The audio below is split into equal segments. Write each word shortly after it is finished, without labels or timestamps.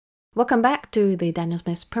Welcome back to the Daniel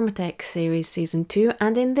Smith's Primatek series season 2,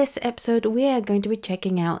 and in this episode we are going to be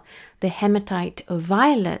checking out the Hematite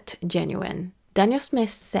Violet Genuine. Daniel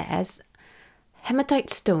Smith says hematite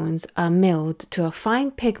stones are milled to a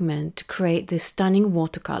fine pigment to create this stunning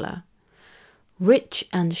watercolor. Rich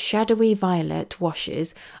and shadowy violet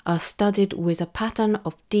washes are studded with a pattern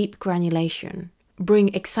of deep granulation.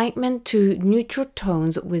 Bring excitement to neutral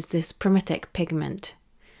tones with this Primatek pigment.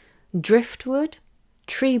 Driftwood,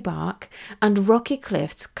 tree bark and rocky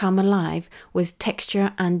cliffs come alive with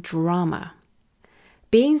texture and drama.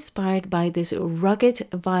 Be inspired by this rugged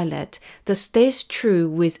violet that stays true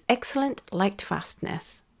with excellent light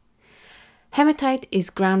fastness. Hematite is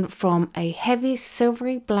ground from a heavy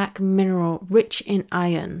silvery black mineral rich in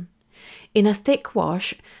iron. In a thick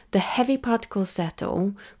wash, the heavy particles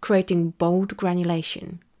settle, creating bold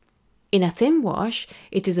granulation. In a thin wash,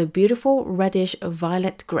 it is a beautiful reddish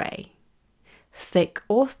violet grey. Thick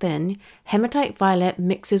or thin, hematite violet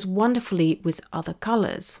mixes wonderfully with other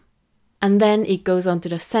colours. And then it goes on to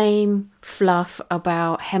the same fluff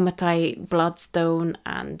about hematite bloodstone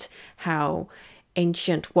and how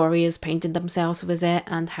ancient warriors painted themselves with it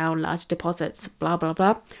and how large deposits, blah blah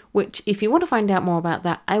blah. Which, if you want to find out more about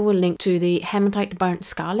that, I will link to the Hematite Burnt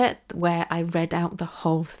Scarlet where I read out the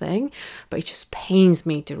whole thing, but it just pains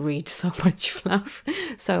me to read so much fluff.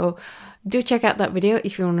 So do check out that video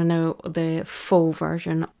if you want to know the full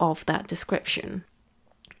version of that description.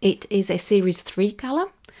 It is a series 3 colour,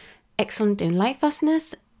 excellent in light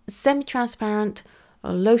fastness, semi-transparent,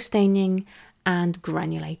 low staining and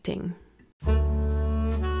granulating.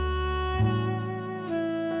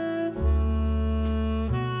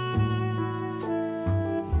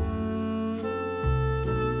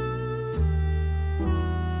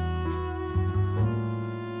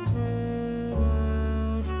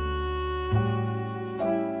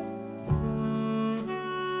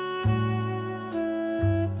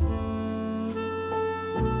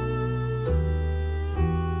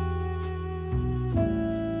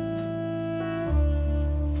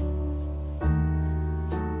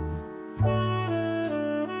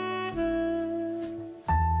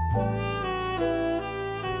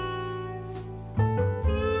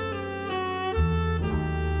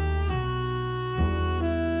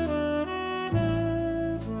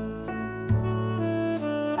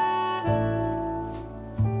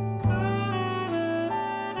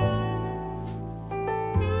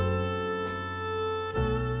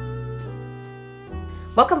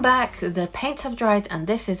 Welcome back, the paints have dried and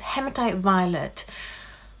this is Hematite Violet.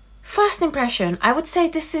 First impression, I would say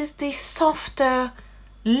this is the softer,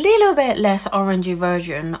 little bit less orangey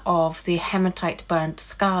version of the Hematite Burnt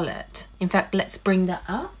Scarlet. In fact, let's bring that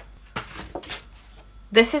up.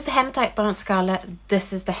 This is the Hematite Burnt Scarlet,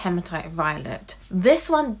 this is the Hematite Violet. This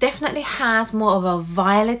one definitely has more of a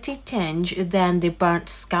violetty tinge than the Burnt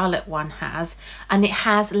Scarlet one has, and it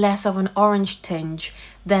has less of an orange tinge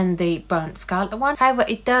than the Burnt Scarlet one. However,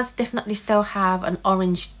 it does definitely still have an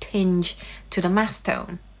orange tinge to the mass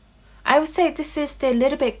tone. I would say this is the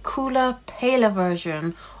little bit cooler, paler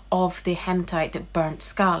version of the Hematite Burnt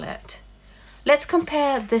Scarlet. Let's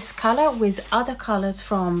compare this color with other colors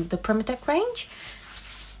from the Primatek range.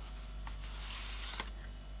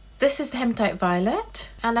 This is the Hematite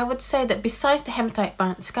Violet, and I would say that besides the Hematite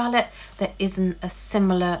Burnt Scarlet, there isn't a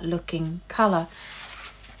similar looking colour.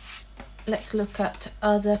 Let's look at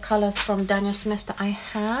other colours from Daniel Smith that I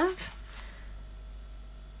have.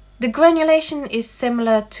 The granulation is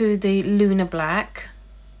similar to the Lunar Black,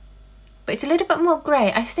 but it's a little bit more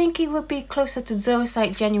grey. I think it would be closer to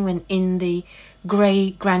Zoisite Genuine in the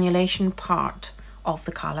grey granulation part of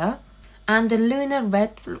the colour. And the Lunar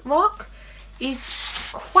Red Rock is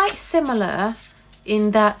quite similar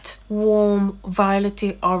in that warm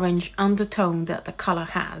violety orange undertone that the colour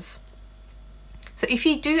has. So if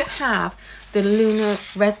you do have the Lunar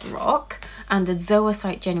Red Rock and the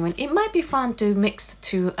Zoisite Genuine, it might be fun to mix the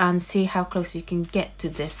two and see how close you can get to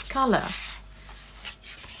this colour.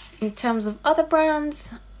 In terms of other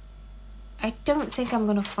brands, I don't think I'm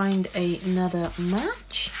going to find another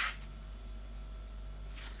match.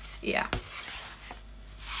 Yeah.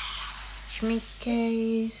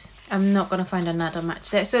 Schmincke's. I'm not going to find another match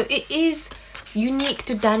there. So it is unique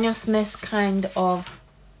to Daniel Smith's kind of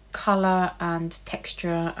colour and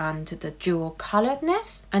texture and the dual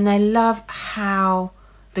colouredness. And I love how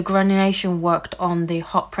the granulation worked on the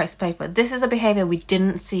hot press paper. This is a behaviour we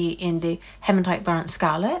didn't see in the Hematite Burnt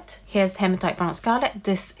Scarlet. Here's the Hematite Burnt Scarlet.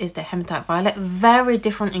 This is the Hematite Violet. Very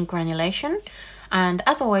different in granulation. And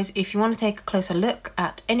as always, if you want to take a closer look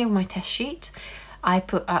at any of my test sheets, I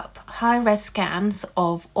put up high-res scans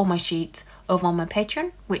of all my sheets over on my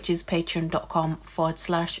Patreon, which is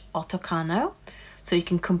patreon.com/Oto Kano. So you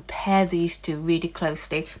can compare these two really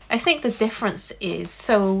closely. I think the difference is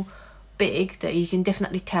so big that you can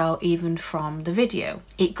definitely tell even from the video.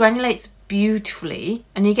 It granulates beautifully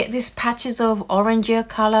and you get these patches of orangier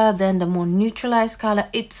color, then the more neutralized color.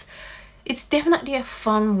 It's definitely a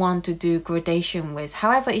fun one to do gradation with.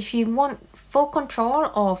 However, if you want full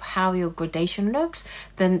control of how your gradation looks,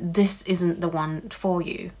 then this isn't the one for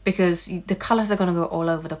you, because the colors are going to go all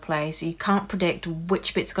over the place. You can't predict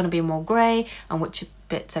which bit's going to be more gray and which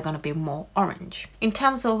bits are going to be more orange. In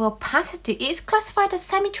terms of opacity, it's classified as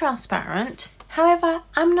semi-transparent. However,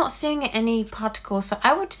 I'm not seeing any particles, so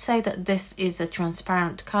I would say that this is a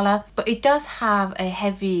transparent color, but it does have a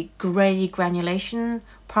heavy gray granulation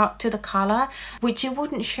part to the color, which it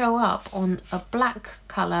wouldn't show up on a black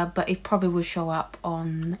color, but it probably will show up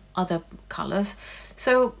on other colors.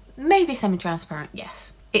 So maybe semi-transparent,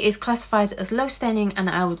 yes. It is classified as low staining, and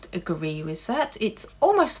I would agree with that. It's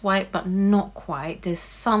almost white, but not quite. There's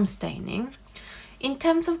some staining. In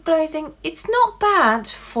terms of glazing, it's not bad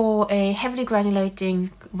for a heavily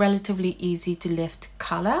granulating, relatively easy to lift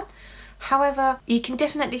color. However, you can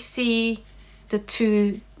definitely see the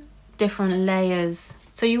two different layers.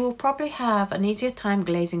 So you will probably have an easier time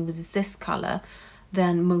glazing with this color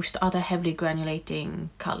than most other heavily granulating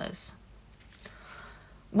colors.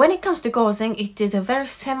 When it comes to gauzing, it did a very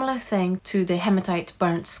similar thing to the Hematite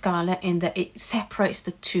Burnt Scarlet in that it separates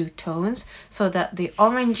the two tones so that the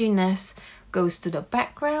oranginess goes to the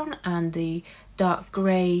background and the dark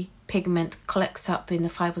grey pigment collects up in the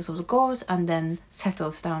fibers of the gauze and then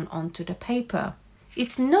settles down onto the paper.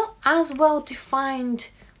 It's not as well defined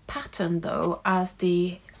pattern though as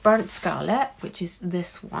the Burnt Scarlet, which is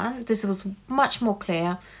this one. This was much more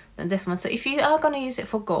clear than this one. So if you are going to use it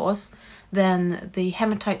for gauze, then the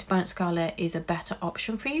Hematite Burnt Scarlet is a better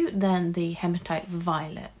option for you than the Hematite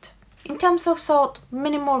Violet. In terms of salt,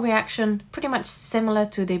 minimal reaction, pretty much similar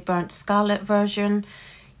to the Burnt Scarlet version.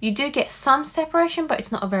 You do get some separation, but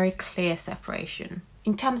it's not a very clear separation.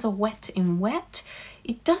 In terms of wet in wet,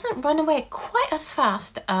 it doesn't run away quite as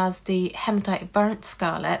fast as the Hematite Burnt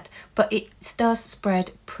Scarlet, but it does spread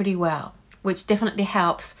pretty well, which definitely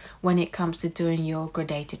helps when it comes to doing your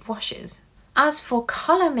gradated washes. As for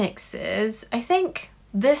color mixes, I think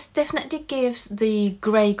this definitely gives the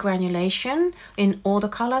grey granulation in all the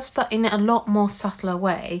colors, but in a lot more subtler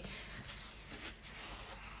way.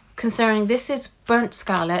 Considering this is Burnt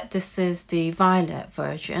Scarlet, this is the Violet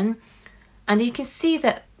version, and you can see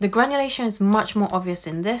that the granulation is much more obvious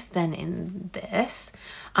in this than in this,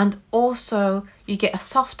 and also you get a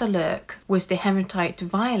softer look with the Hematite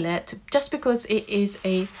Violet just because it is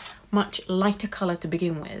a much lighter color to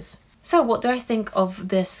begin with. So what do I think of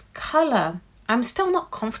this color? I'm still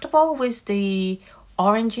not comfortable with the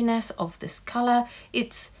oranginess of this color.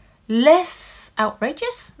 It's less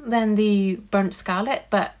outrageous than the Burnt Scarlet,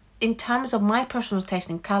 but in terms of my personal taste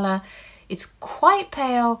in color, it's quite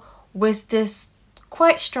pale with this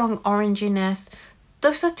quite strong oranginess.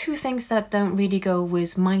 Those are two things that don't really go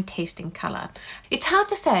with my taste in color. It's hard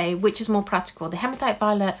to say which is more practical, the Hematite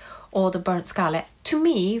Violet or the Burnt Scarlet. To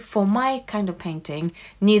me, for my kind of painting,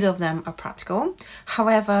 neither of them are practical.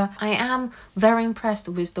 However, I am very impressed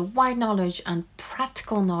with the wide knowledge and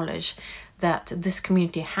practical knowledge that this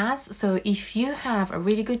community has. So if you have a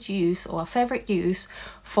really good use or a favorite use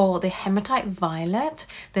for the Hematite Violet,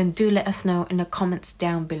 then do let us know in the comments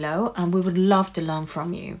down below, and we would love to learn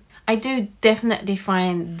from you. I do definitely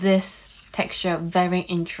find this texture very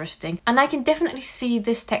interesting, and I can definitely see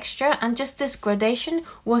this texture and just this gradation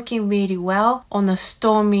working really well on a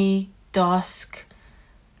stormy, dusk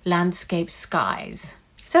landscape skies.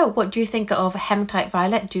 So what do you think of Hematite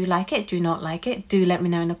Violet? Do you like it? Do you not like it? Do let me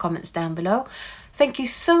know in the comments down below. Thank you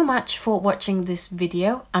so much for watching this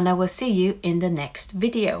video, and I will see you in the next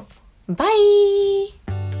video. Bye!